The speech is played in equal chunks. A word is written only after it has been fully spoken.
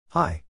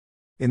Hi.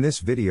 In this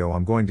video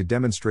I'm going to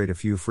demonstrate a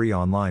few free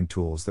online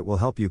tools that will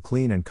help you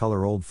clean and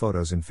color old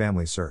photos in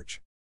Family Search.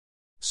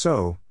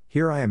 So,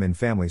 here I am in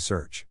Family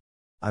Search.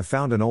 I've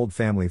found an old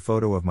family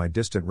photo of my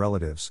distant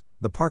relatives,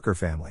 the Parker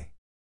family.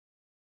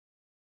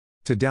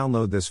 To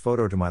download this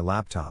photo to my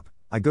laptop,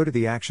 I go to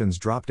the Actions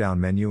drop-down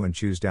menu and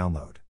choose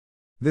Download.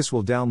 This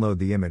will download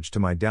the image to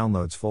my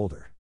Downloads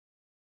folder.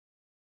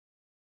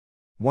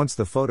 Once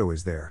the photo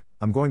is there,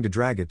 I'm going to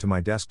drag it to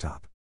my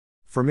desktop.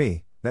 For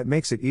me, that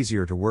makes it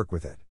easier to work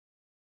with it.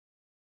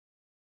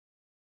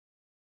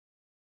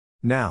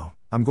 Now,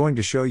 I'm going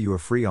to show you a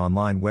free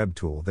online web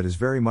tool that is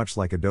very much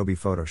like Adobe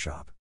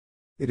Photoshop.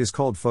 It is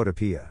called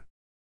Photopea.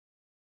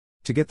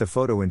 To get the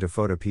photo into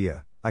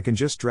Photopea, I can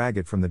just drag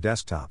it from the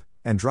desktop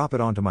and drop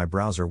it onto my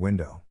browser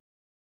window.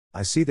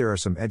 I see there are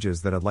some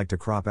edges that I'd like to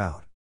crop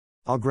out.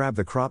 I'll grab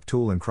the crop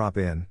tool and crop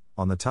in,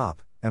 on the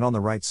top, and on the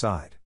right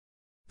side.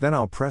 Then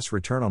I'll press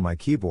return on my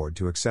keyboard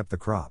to accept the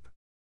crop.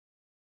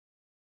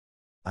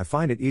 I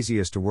find it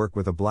easiest to work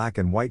with a black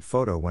and white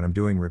photo when I'm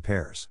doing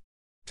repairs.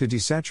 To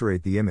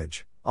desaturate the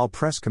image, I'll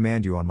press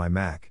Command U on my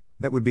Mac,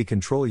 that would be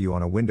Control U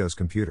on a Windows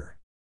computer.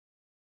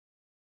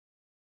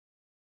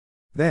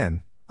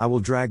 Then, I will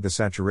drag the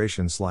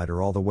saturation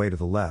slider all the way to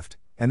the left,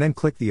 and then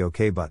click the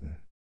OK button.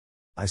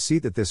 I see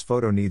that this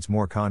photo needs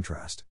more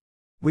contrast.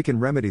 We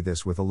can remedy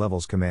this with a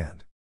Levels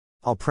command.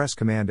 I'll press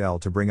Command L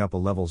to bring up a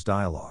Levels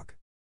dialog.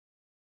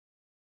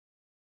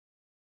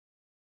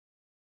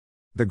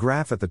 The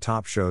graph at the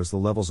top shows the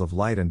levels of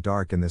light and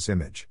dark in this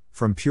image,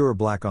 from pure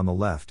black on the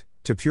left,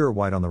 to pure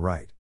white on the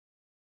right.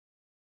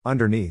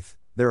 Underneath,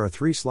 there are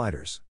three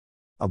sliders.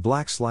 A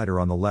black slider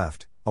on the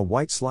left, a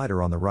white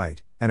slider on the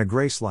right, and a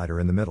gray slider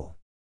in the middle.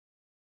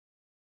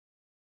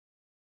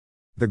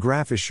 The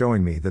graph is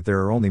showing me that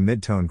there are only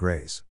mid-tone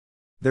grays.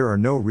 There are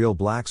no real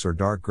blacks or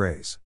dark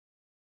grays.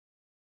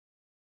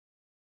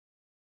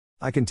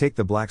 I can take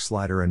the black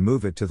slider and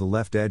move it to the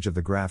left edge of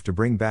the graph to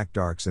bring back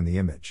darks in the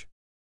image.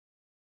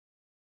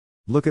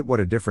 Look at what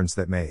a difference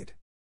that made.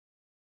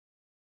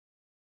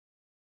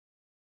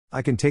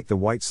 I can take the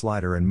white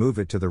slider and move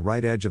it to the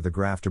right edge of the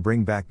graph to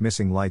bring back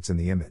missing lights in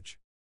the image.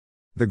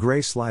 The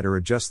gray slider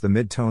adjusts the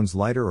midtones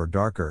lighter or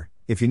darker,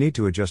 if you need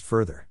to adjust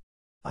further.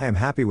 I am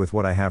happy with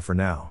what I have for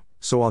now,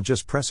 so I'll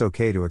just press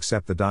OK to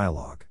accept the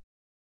dialog.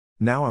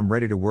 Now I'm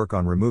ready to work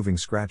on removing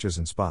scratches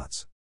and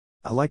spots.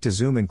 I like to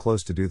zoom in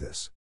close to do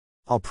this.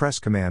 I'll press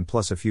Command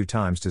plus a few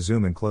times to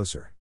zoom in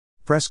closer.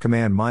 Press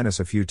Command minus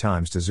a few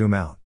times to zoom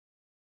out.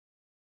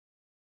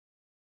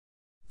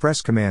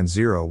 Press Command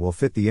 0 will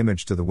fit the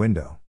image to the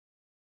window.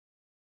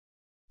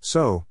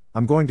 So,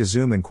 I'm going to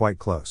zoom in quite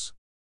close.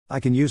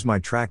 I can use my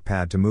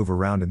trackpad to move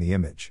around in the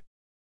image.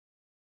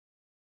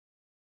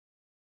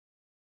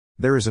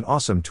 There is an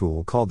awesome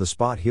tool called the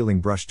Spot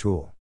Healing Brush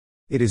tool.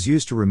 It is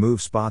used to remove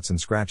spots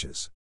and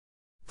scratches.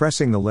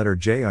 Pressing the letter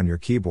J on your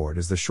keyboard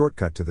is the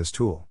shortcut to this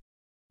tool.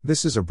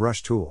 This is a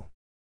brush tool.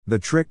 The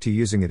trick to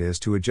using it is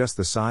to adjust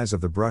the size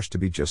of the brush to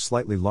be just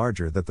slightly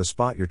larger than the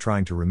spot you're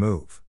trying to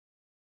remove.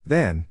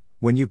 Then,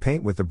 when you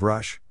paint with the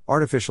brush,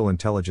 artificial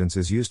intelligence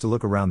is used to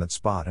look around that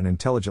spot and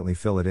intelligently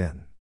fill it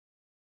in.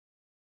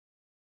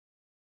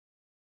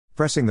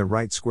 Pressing the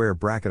right square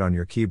bracket on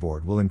your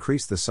keyboard will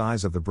increase the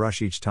size of the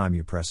brush each time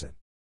you press it.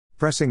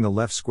 Pressing the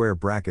left square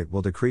bracket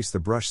will decrease the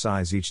brush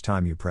size each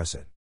time you press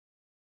it.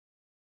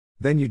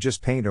 Then you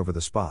just paint over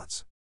the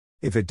spots.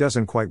 If it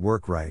doesn't quite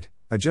work right,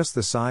 adjust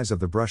the size of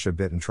the brush a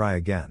bit and try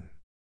again.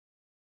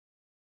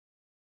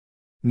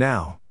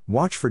 Now,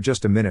 watch for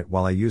just a minute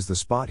while I use the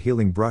spot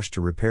healing brush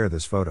to repair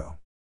this photo.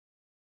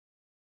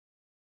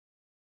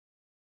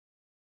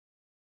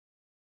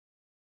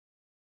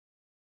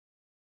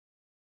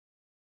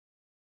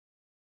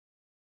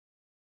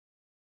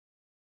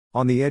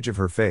 On the edge of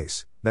her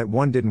face, that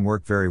one didn't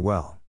work very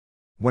well.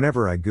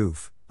 Whenever I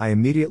goof, I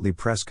immediately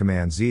press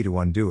Command Z to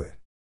undo it.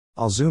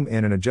 I'll zoom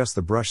in and adjust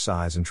the brush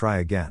size and try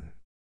again.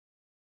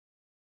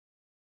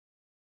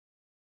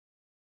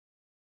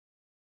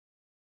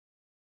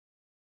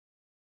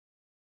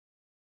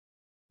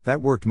 That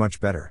worked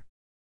much better.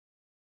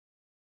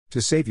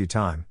 To save you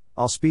time,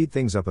 I'll speed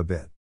things up a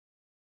bit.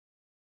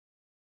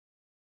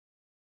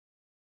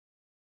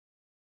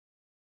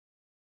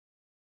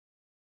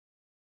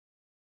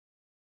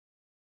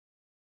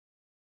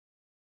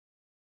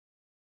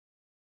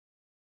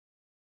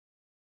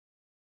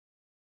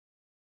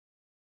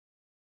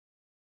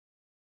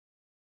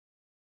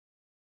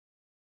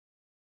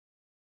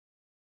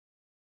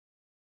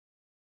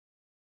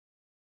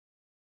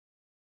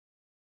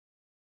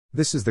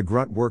 This is the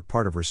grunt work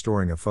part of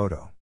restoring a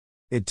photo.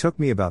 It took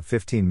me about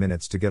 15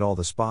 minutes to get all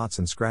the spots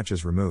and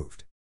scratches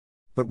removed.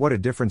 But what a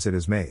difference it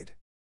has made.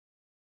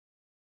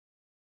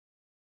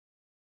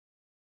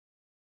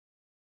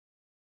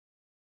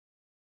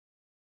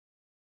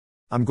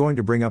 I'm going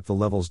to bring up the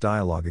Levels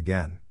dialog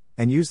again,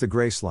 and use the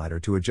gray slider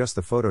to adjust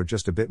the photo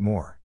just a bit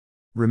more.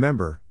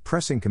 Remember,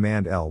 pressing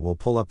Command L will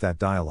pull up that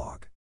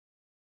dialog.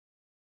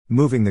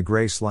 Moving the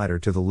gray slider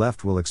to the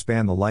left will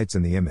expand the lights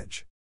in the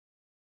image.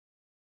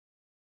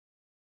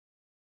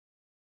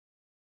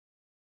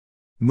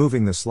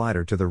 Moving the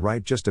slider to the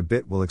right just a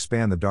bit will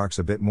expand the darks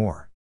a bit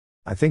more.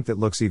 I think that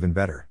looks even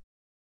better.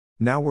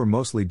 Now we're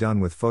mostly done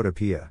with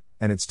Photopea,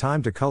 and it's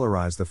time to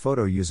colorize the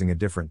photo using a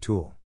different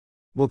tool.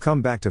 We'll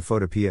come back to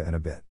Photopea in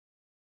a bit.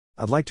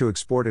 I'd like to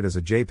export it as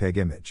a JPEG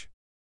image.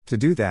 To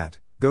do that,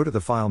 go to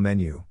the File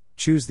menu,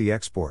 choose the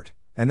Export,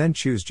 and then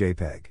choose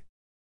JPEG.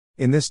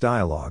 In this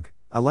dialog,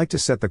 I like to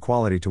set the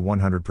quality to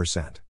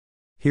 100%.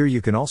 Here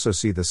you can also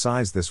see the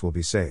size this will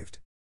be saved.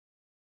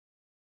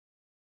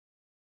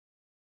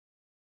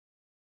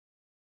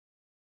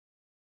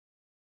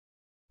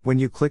 When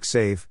you click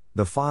Save,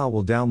 the file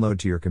will download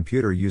to your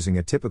computer using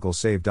a typical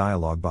save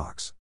dialog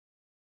box.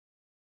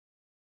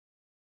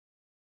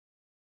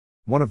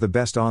 One of the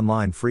best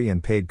online free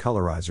and paid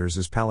colorizers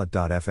is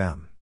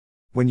Palette.fm.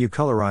 When you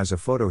colorize a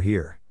photo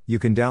here, you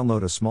can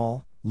download a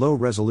small,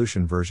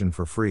 low-resolution version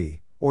for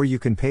free, or you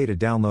can pay to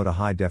download a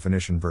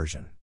high-definition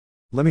version.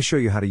 Let me show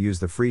you how to use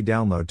the free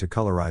download to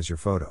colorize your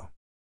photo.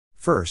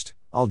 First,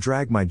 I'll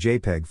drag my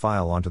JPEG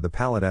file onto the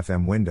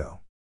Palette.fm window.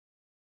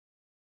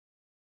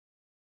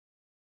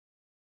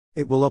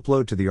 It will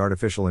upload to the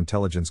Artificial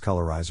Intelligence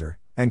Colorizer,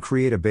 and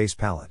create a base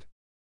palette.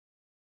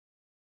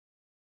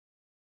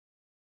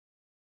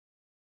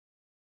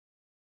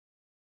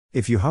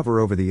 If you hover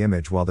over the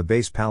image while the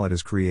base palette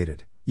is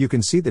created, you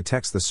can see the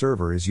text the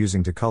server is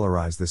using to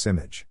colorize this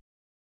image.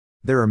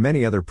 There are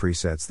many other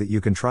presets that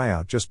you can try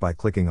out just by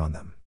clicking on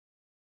them.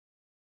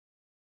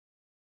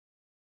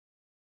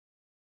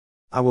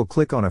 I will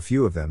click on a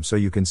few of them so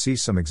you can see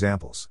some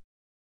examples.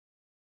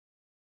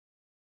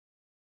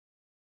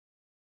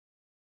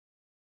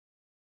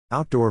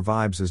 Outdoor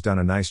Vibes has done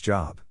a nice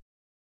job.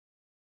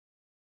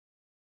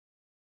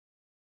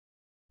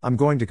 I'm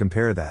going to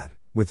compare that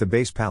with the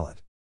base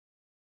palette.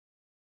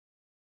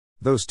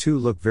 Those two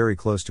look very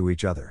close to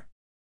each other.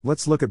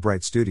 Let's look at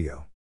Bright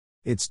Studio.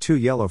 It's too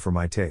yellow for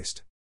my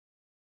taste.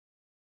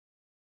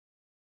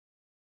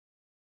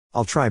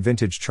 I'll try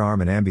Vintage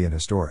Charm and Ambient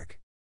Historic.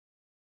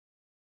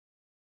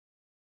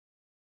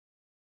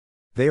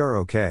 They are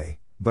okay,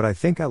 but I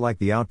think I like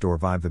the Outdoor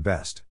Vibe the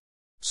best.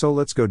 So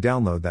let's go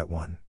download that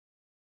one.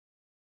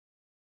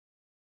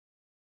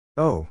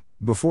 Oh,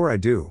 before I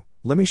do,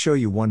 let me show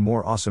you one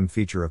more awesome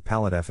feature of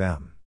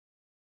Palette.fm.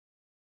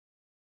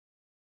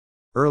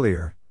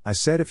 Earlier, I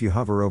said if you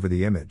hover over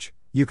the image,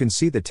 you can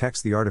see the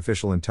text the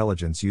artificial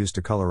intelligence used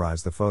to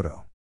colorize the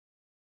photo.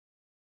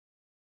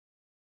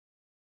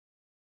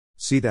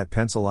 See that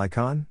pencil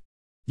icon?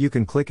 You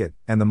can click it,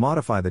 and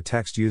modify the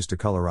text used to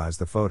colorize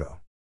the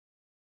photo.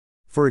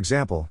 For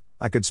example,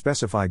 I could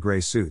specify gray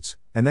suits,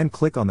 and then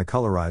click on the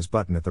Colorize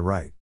button at the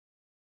right.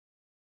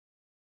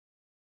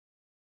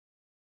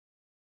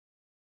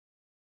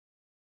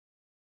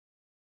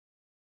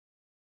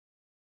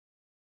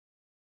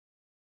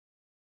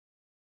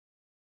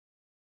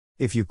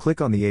 If you click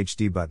on the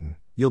HD button,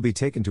 you'll be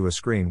taken to a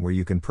screen where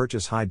you can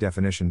purchase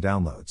high-definition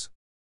downloads.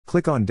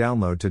 Click on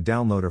Download to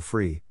download a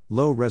free,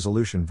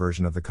 low-resolution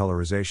version of the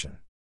colorization.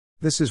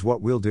 This is what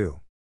we'll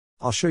do.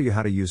 I'll show you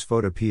how to use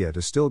Photopea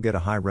to still get a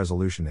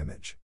high-resolution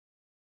image.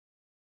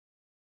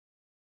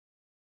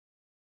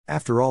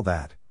 After all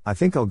that, I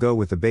think I'll go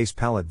with the base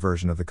palette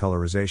version of the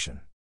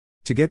colorization.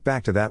 To get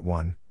back to that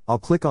one, I'll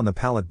click on the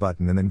palette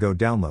button and then go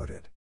download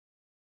it.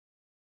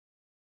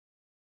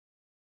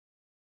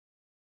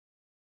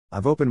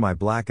 I've opened my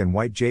black and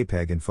white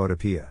JPEG in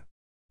Photopea.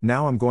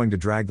 Now I'm going to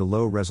drag the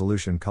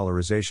low-resolution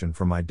colorization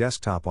from my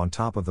desktop on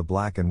top of the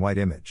black and white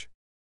image.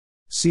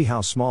 See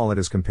how small it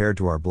is compared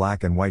to our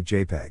black and white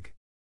JPEG.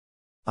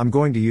 I'm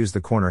going to use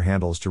the corner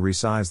handles to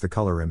resize the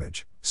color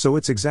image, so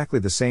it's exactly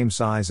the same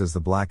size as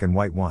the black and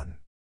white one.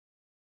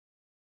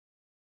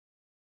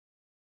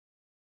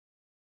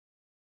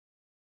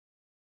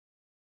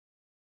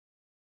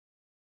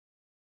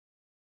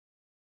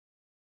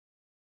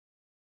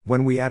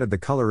 When we added the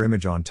color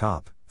image on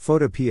top,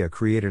 Photopea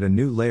created a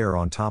new layer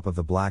on top of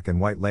the black and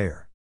white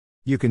layer.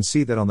 You can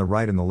see that on the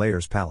right in the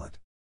Layers palette.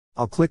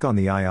 I'll click on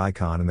the eye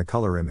icon in the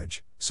color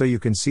image, so you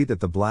can see that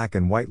the black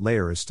and white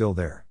layer is still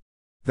there.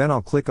 Then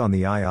I'll click on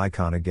the eye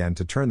icon again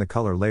to turn the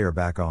color layer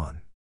back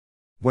on.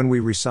 When we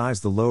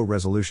resized the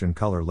low-resolution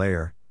color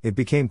layer, it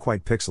became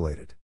quite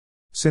pixelated.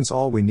 Since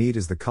all we need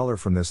is the color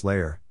from this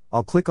layer,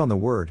 I'll click on the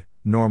word,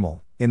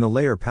 Normal, in the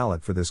Layer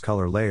palette for this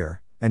color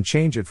layer, and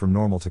change it from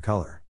normal to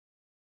color.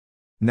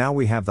 Now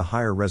we have the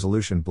higher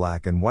resolution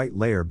black and white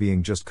layer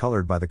being just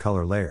colored by the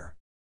color layer.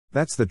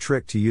 That's the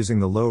trick to using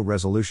the low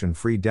resolution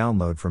free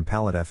download from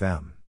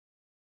Palette.fm.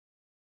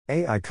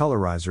 AI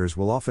colorizers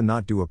will often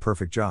not do a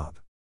perfect job.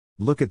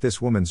 Look at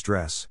this woman's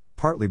dress,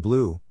 partly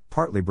blue,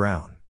 partly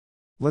brown.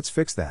 Let's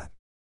fix that.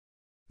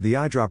 The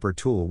eyedropper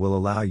tool will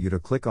allow you to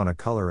click on a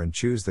color and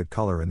choose that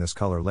color in this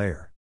color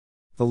layer.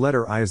 The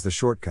letter I is the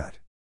shortcut.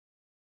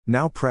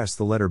 Now press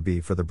the letter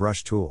B for the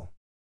brush tool.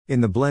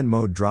 In the blend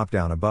mode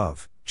drop-down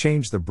above,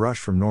 change the brush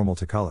from normal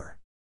to color.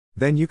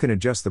 Then you can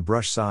adjust the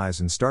brush size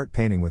and start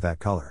painting with that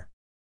color.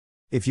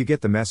 If you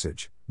get the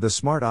message, the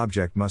smart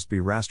object must be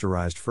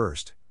rasterized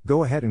first,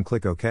 go ahead and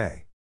click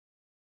OK.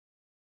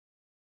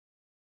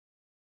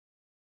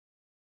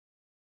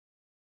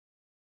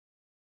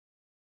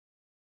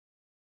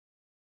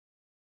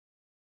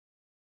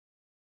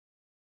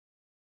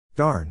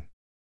 Darn.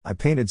 I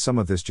painted some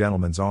of this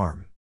gentleman's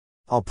arm.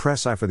 I'll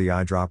press I for the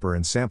eyedropper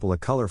and sample a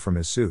color from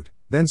his suit,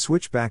 then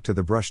switch back to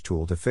the brush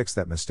tool to fix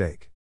that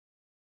mistake.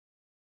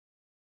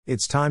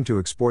 It's time to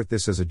export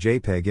this as a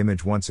JPEG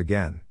image once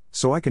again,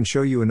 so I can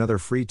show you another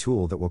free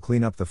tool that will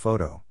clean up the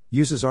photo,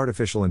 uses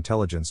artificial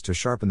intelligence to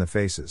sharpen the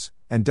faces,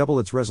 and double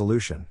its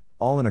resolution,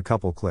 all in a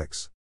couple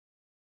clicks.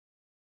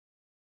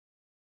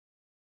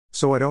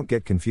 So I don't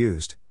get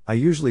confused, I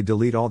usually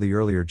delete all the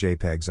earlier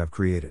JPEGs I've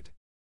created.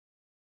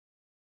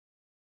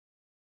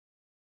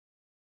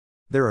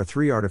 There are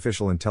 3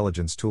 artificial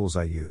intelligence tools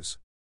I use.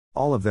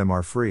 All of them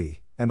are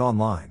free, and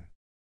online.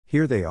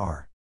 Here they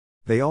are.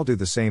 They all do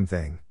the same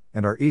thing,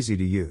 and are easy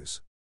to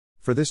use.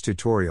 For this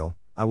tutorial,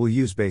 I will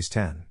use Base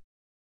 10.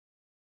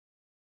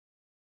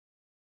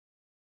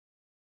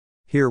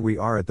 Here we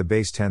are at the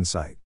Base 10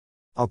 site.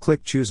 I'll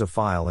click Choose a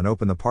File and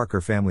open the Parker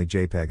Family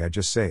JPEG I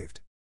just saved.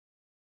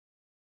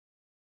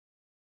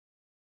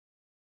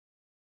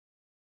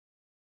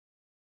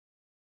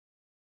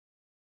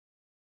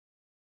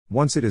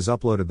 Once it is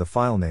uploaded, the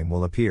file name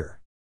will appear.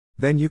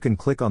 Then you can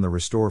click on the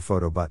Restore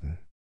Photo button.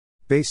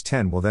 Base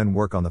 10 will then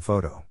work on the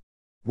photo.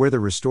 Where the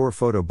Restore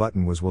Photo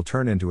button will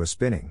turn into a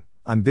spinning,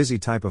 I'm busy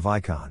type of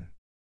icon.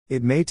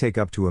 It may take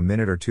up to a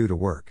minute or two to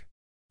work.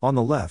 On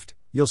the left,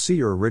 you'll see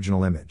your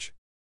original image.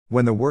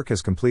 When the work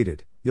has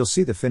completed, you'll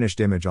see the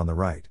finished image on the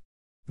right.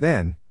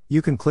 Then,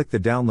 you can click the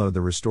Download the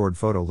Restored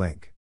Photo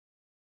link.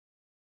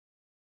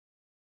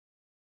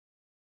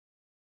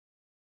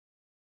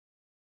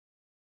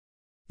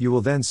 You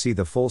will then see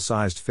the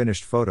full-sized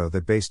finished photo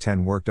that Base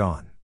 10 worked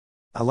on.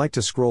 I like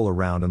to scroll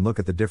around and look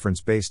at the difference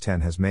Base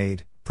 10 has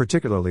made,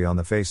 particularly on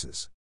the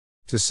faces.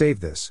 To save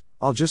this,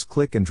 I'll just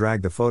click and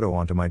drag the photo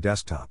onto my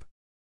desktop.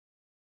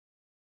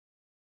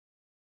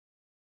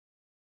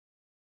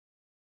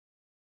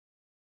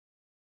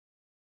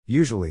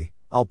 Usually,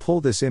 I'll pull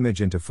this image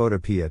into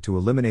Photopea to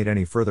eliminate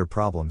any further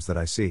problems that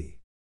I see.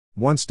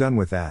 Once done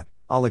with that,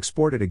 I'll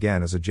export it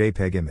again as a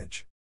JPEG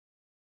image.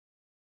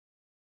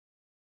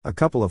 A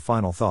couple of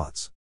final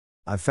thoughts.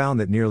 I've found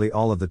that nearly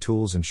all of the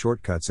tools and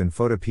shortcuts in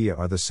Photopea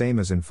are the same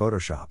as in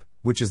Photoshop,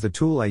 which is the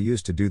tool I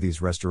use to do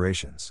these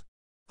restorations.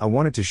 I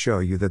wanted to show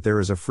you that there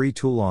is a free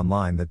tool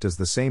online that does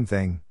the same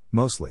thing,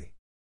 mostly.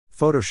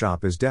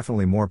 Photoshop is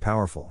definitely more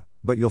powerful,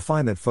 but you'll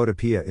find that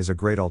Photopea is a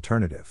great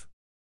alternative.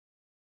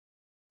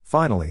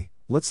 Finally,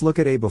 let's look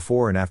at a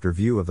before and after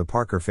view of the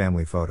Parker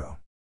family photo.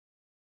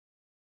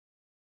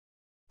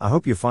 I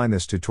hope you find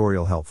this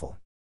tutorial helpful.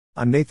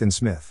 I'm Nathan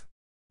Smith.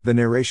 The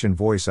narration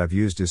voice I've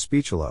used is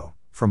Speechelo,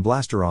 from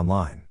Blaster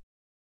Online.